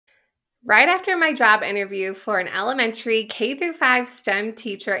Right after my job interview for an elementary K through 5 STEM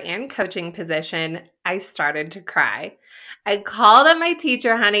teacher and coaching position, I started to cry. I called up my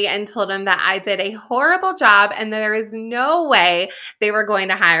teacher, honey, and told him that I did a horrible job and there is no way they were going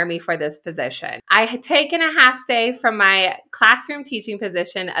to hire me for this position. I had taken a half day from my classroom teaching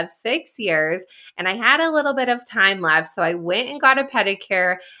position of 6 years and I had a little bit of time left, so I went and got a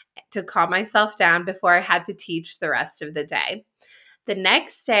pedicure to calm myself down before I had to teach the rest of the day. The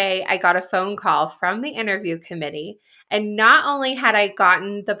next day, I got a phone call from the interview committee. And not only had I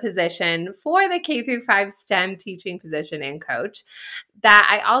gotten the position for the K through 5 STEM teaching position and coach, that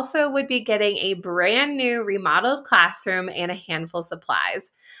I also would be getting a brand new remodeled classroom and a handful of supplies.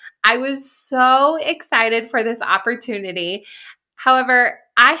 I was so excited for this opportunity. However,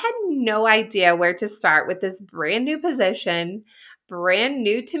 I had no idea where to start with this brand new position, brand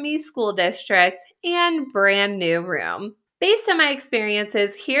new to me school district, and brand new room. Based on my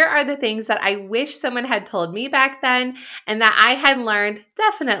experiences, here are the things that I wish someone had told me back then and that I had learned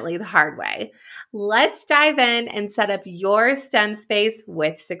definitely the hard way. Let's dive in and set up your STEM space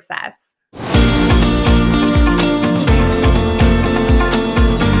with success.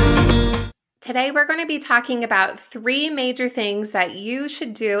 Today, we're going to be talking about 3 major things that you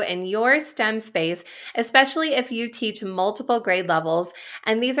should do in your STEM space, especially if you teach multiple grade levels.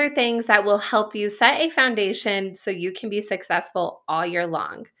 And these are things that will help you set a foundation so you can be successful all year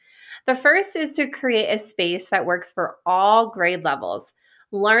long. The first is to create a space that works for all grade levels.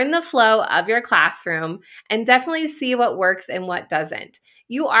 Learn the flow of your classroom and definitely see what works and what doesn't.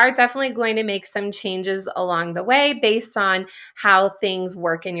 You are definitely going to make some changes along the way based on how things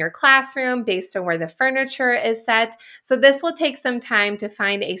work in your classroom, based on where the furniture is set. So this will take some time to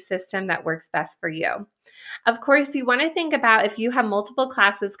find a system that works best for you. Of course, you want to think about if you have multiple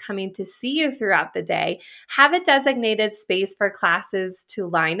classes coming to see you throughout the day, have a designated space for classes to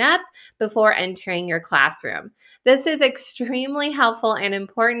line up before entering your classroom. This is extremely helpful and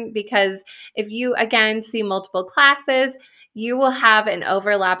important because if you, again, see multiple classes, you will have an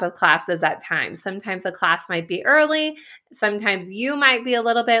overlap of classes at times. Sometimes a class might be early, sometimes you might be a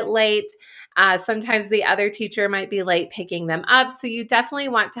little bit late. Sometimes the other teacher might be late picking them up. So you definitely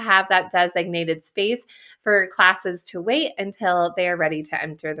want to have that designated space for classes to wait until they are ready to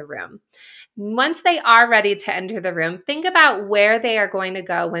enter the room. Once they are ready to enter the room, think about where they are going to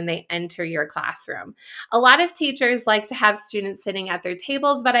go when they enter your classroom. A lot of teachers like to have students sitting at their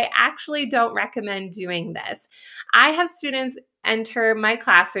tables, but I actually don't recommend doing this. I have students enter my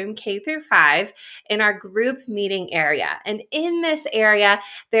classroom K through 5 in our group meeting area. And in this area,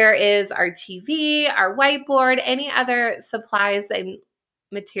 there is our TV, our whiteboard, any other supplies and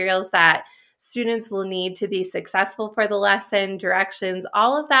materials that students will need to be successful for the lesson, directions,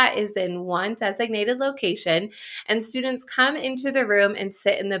 all of that is in one designated location, and students come into the room and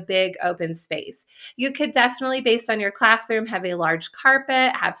sit in the big open space. You could definitely, based on your classroom, have a large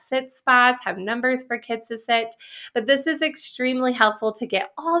carpet, have sit spots, have numbers for kids to sit, but this is extremely helpful to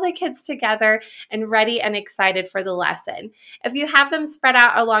get all the kids together and ready and excited for the lesson. If you have them spread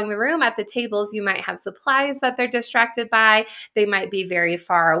out along the room at the tables, you might have supplies that they're distracted by. They might be very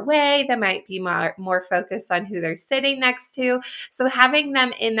far away. They might be more focused on who they're sitting next to. So having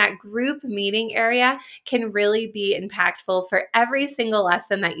them in that group meeting area can really be impactful for every single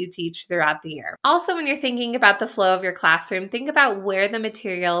lesson that you teach throughout the year. Also, when you're thinking about the flow of your classroom, think about where the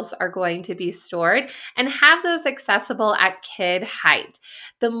materials are going to be stored and have those accessible at kid height.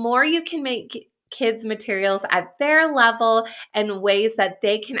 The more you can make kids' materials at their level and ways that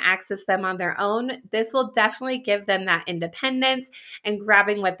they can access them on their own, this will definitely give them that independence and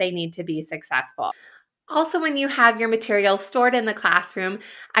grabbing what they need to be successful. Also, when you have your materials stored in the classroom,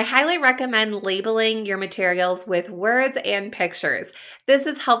 I highly recommend labeling your materials with words and pictures. This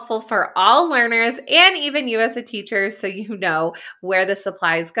is helpful for all learners and even you as a teacher so you know where the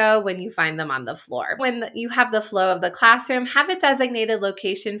supplies go when you find them on the floor. When you have the flow of the classroom, have a designated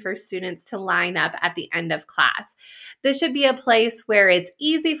location for students to line up at the end of class. This should be a place where it's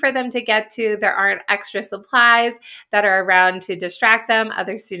easy for them to get to. There aren't extra supplies that are around to distract them,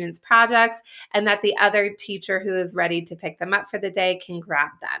 other students' projects, and that the other teacher who is ready to pick them up for the day can grab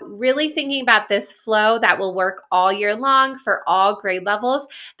them. Really thinking about this flow that will work all year long for all grade levels.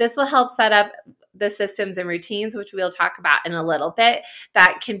 This will help set up the systems and routines, which we'll talk about in a little bit,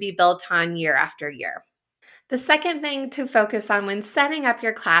 that can be built on year after year. The second thing to focus on when setting up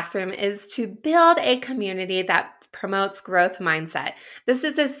your classroom is to build a community that promotes growth mindset. This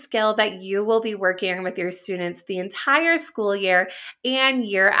is a skill that you will be working on with your students the entire school year and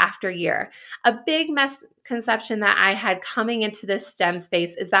year after year. A big misconception that I had coming into this STEM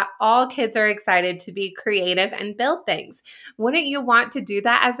space is that all kids are excited to be creative and build things. Wouldn't you want to do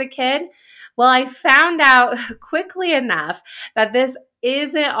that as a kid? Well, I found out quickly enough that this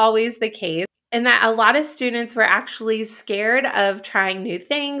isn't always the case, and that a lot of students were actually scared of trying new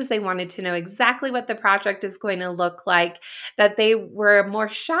things. They wanted to know exactly what the project is going to look like, that they were more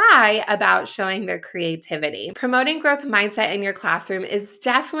shy about showing their creativity. Promoting growth mindset in your classroom is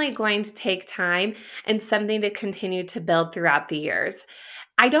definitely going to take time and something to continue to build throughout the years.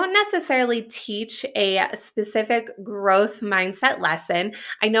 I don't necessarily teach a specific growth mindset lesson.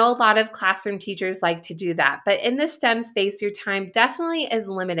 I know a lot of classroom teachers like to do that, but in the STEM space, your time definitely is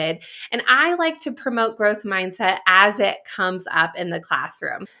limited. And I like to promote growth mindset as it comes up in the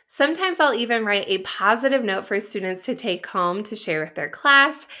classroom. Sometimes I'll even write a positive note for students to take home to share with their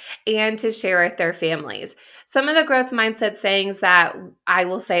class and to share with their families. Some of the growth mindset sayings that I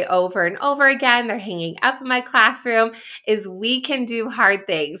will say over and over again, they're hanging up in my classroom, is we can do hard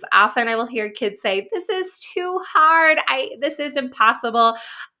things. Often I will hear kids say, this is too hard. This is impossible.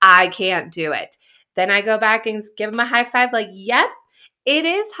 I can't do it. Then I go back and give them a high five like, yep, it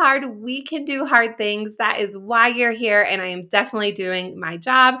is hard. We can do hard things. That is why you're here. And I am definitely doing my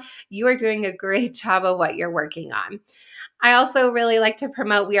job. You are doing a great job of what you're working on. I also really like to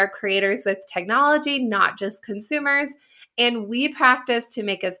promote we are creators with technology, not just consumers. And we practice to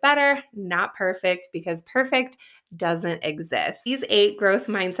make us better, not perfect, because perfect doesn't exist. These 8 growth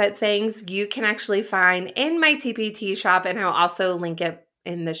mindset sayings you can actually find in my TPT shop, and I'll also link it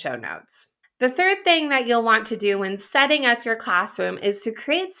in the show notes. The third thing that you'll want to do when setting up your classroom is to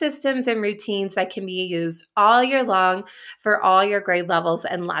create systems and routines that can be used all year long for all your grade levels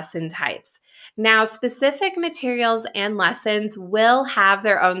and lesson types. Now, specific materials and lessons will have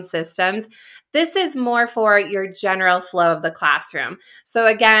their own systems. This is more for your general flow of the classroom. So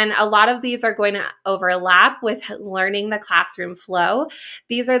again, a lot of these are going to overlap with learning the classroom flow.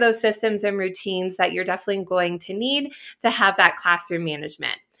 These are those systems and routines that you're definitely going to need to have that classroom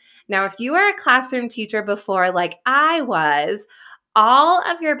management. Now, if you were a classroom teacher before, like I was, all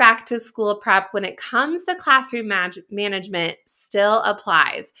of your back to school prep when it comes to classroom management still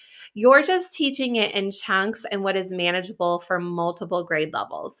applies. You're just teaching it in chunks and what is manageable for multiple grade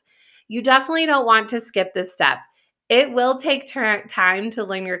levels. You definitely don't want to skip this step. It will take time to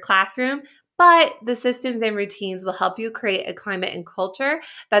learn your classroom, but the systems and routines will help you create a climate and culture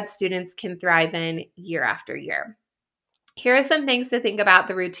that students can thrive in year after year. Here are some things to think about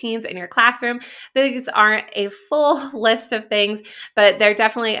the routines in your classroom. These aren't a full list of things, but they're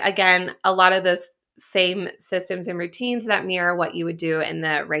definitely, again, a lot of those same systems and routines that mirror what you would do in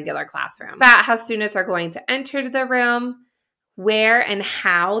the regular classroom. About how students are going to enter the room, where and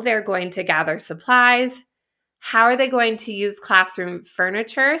how they're going to gather supplies, how are they going to use classroom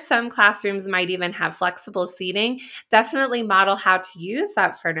furniture? Some classrooms might even have flexible seating. Definitely model how to use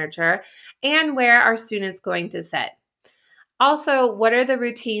that furniture, and where are students going to sit. Also, what are the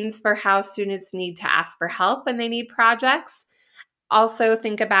routines for how students need to ask for help when they need projects? Also,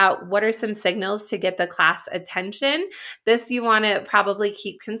 think about what are some signals to get the class attention. This you want to probably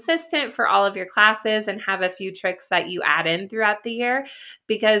keep consistent for all of your classes and have a few tricks that you add in throughout the year,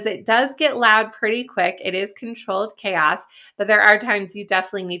 because it does get loud pretty quick. It is controlled chaos, but there are times you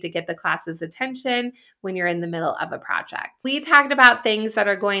definitely need to get the class's attention when you're in the middle of a project. We talked about things that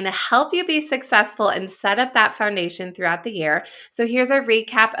are going to help you be successful and set up that foundation throughout the year. So here's a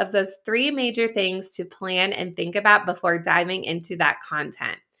recap of those 3 major things to plan and think about before diving into that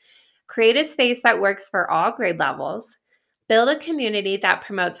content. Create a space that works for all grade levels, build a community that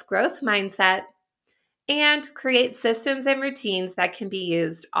promotes growth mindset, and create systems and routines that can be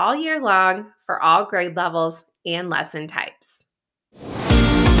used all year long for all grade levels and lesson types.